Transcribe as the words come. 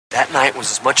That night was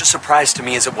as much a surprise to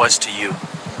me as it was to you.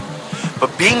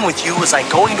 But being with you was like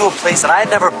going to a place that I had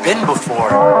never been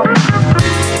before.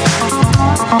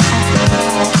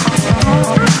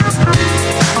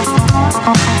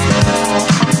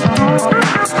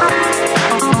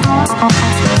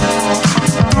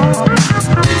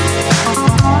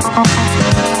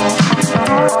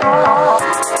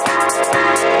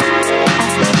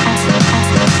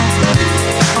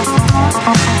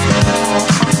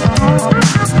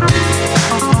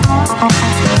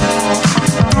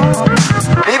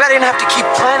 Maybe I didn't have to keep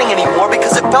planning anymore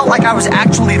because it felt like I was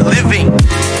actually living.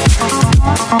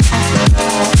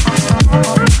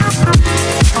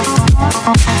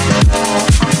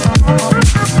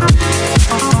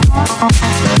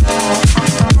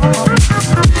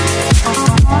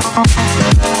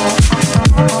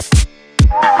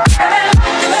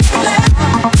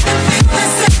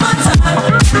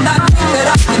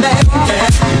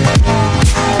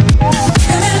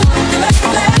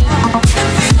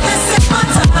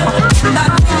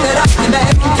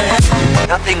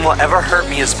 Nothing will ever hurt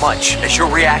me as much as your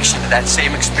reaction to that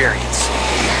same experience.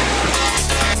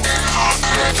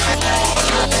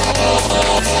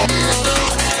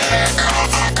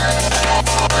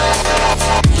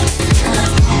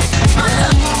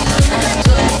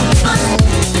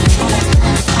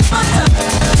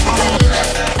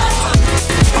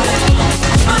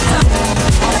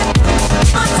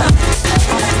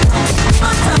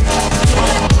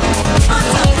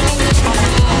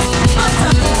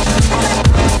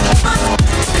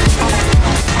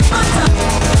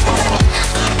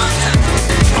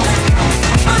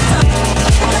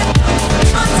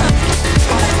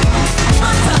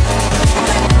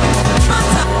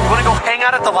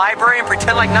 Out at the library and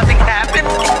pretend like nothing happened? I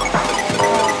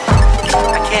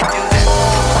can't do that.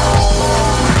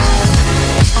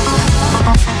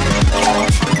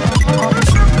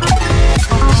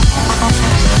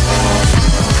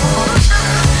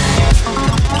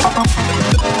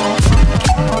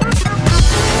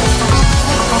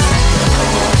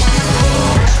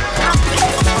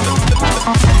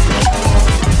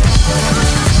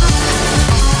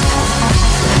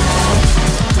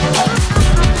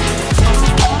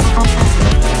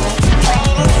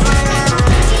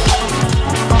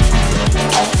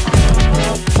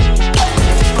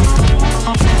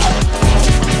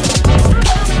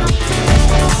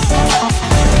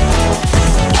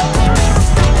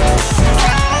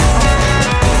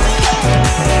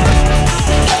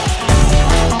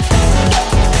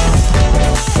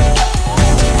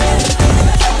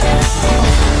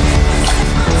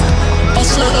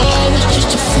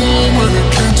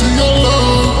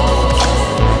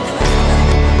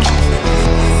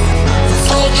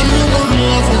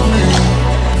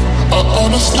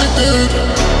 Honestly did.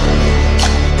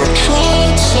 I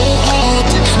tried so hard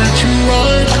to treat you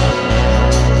right.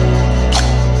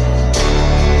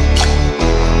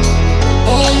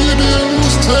 All you did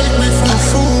was take me for a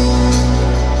fool.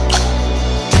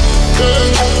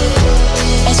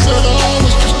 Yeah. I said I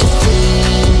was just a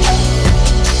fool.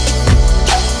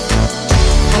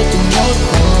 At the right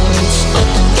words, at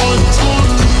the right time.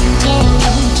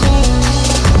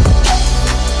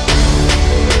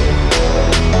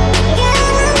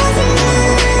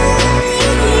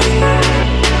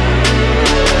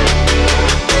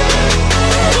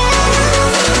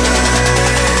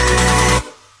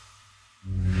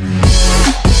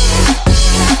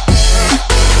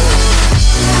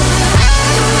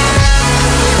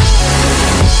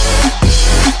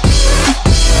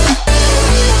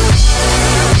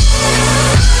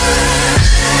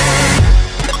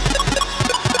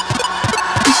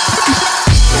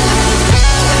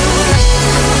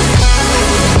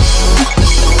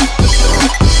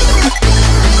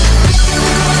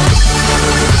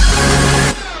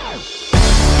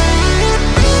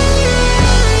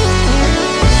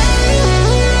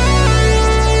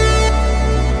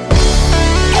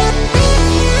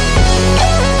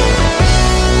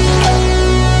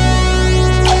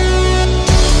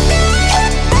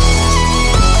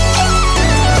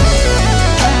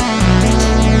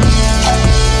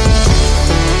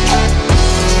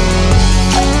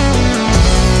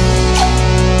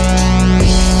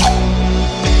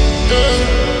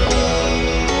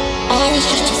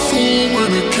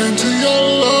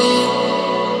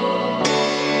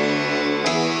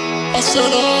 I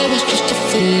said I was just a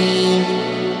fool.